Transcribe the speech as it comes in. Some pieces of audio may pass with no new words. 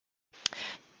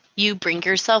You bring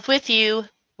yourself with you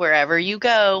wherever you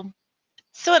go.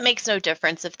 So it makes no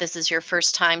difference if this is your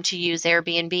first time to use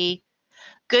Airbnb.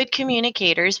 Good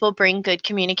communicators will bring good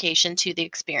communication to the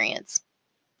experience.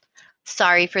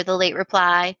 Sorry for the late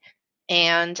reply,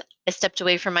 and I stepped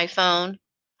away from my phone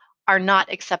are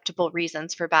not acceptable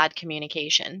reasons for bad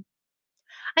communication.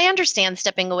 I understand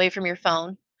stepping away from your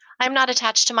phone. I'm not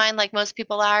attached to mine like most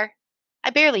people are.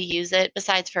 I barely use it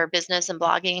besides for business and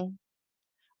blogging.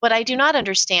 What I do not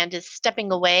understand is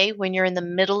stepping away when you're in the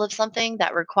middle of something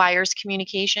that requires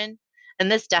communication,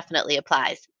 and this definitely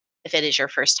applies if it is your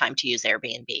first time to use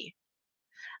Airbnb.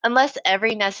 Unless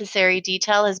every necessary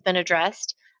detail has been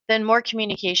addressed, then more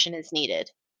communication is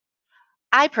needed.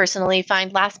 I personally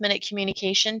find last minute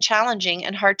communication challenging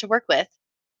and hard to work with.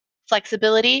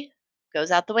 Flexibility goes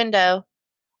out the window.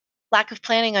 Lack of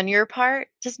planning on your part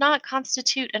does not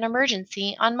constitute an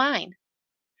emergency on mine.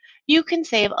 You can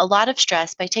save a lot of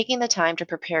stress by taking the time to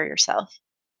prepare yourself.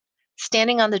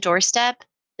 Standing on the doorstep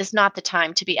is not the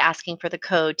time to be asking for the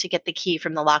code to get the key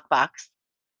from the lockbox.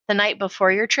 The night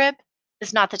before your trip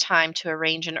is not the time to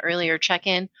arrange an earlier check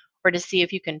in or to see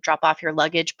if you can drop off your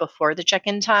luggage before the check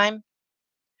in time.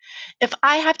 If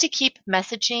I have to keep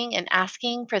messaging and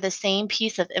asking for the same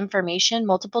piece of information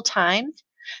multiple times,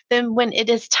 then when it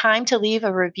is time to leave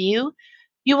a review,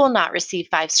 you will not receive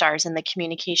 5 stars in the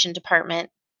communication department.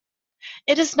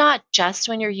 It is not just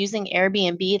when you're using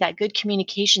Airbnb that good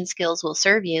communication skills will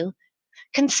serve you.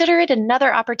 Consider it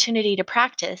another opportunity to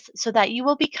practice so that you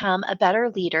will become a better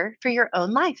leader for your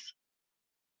own life.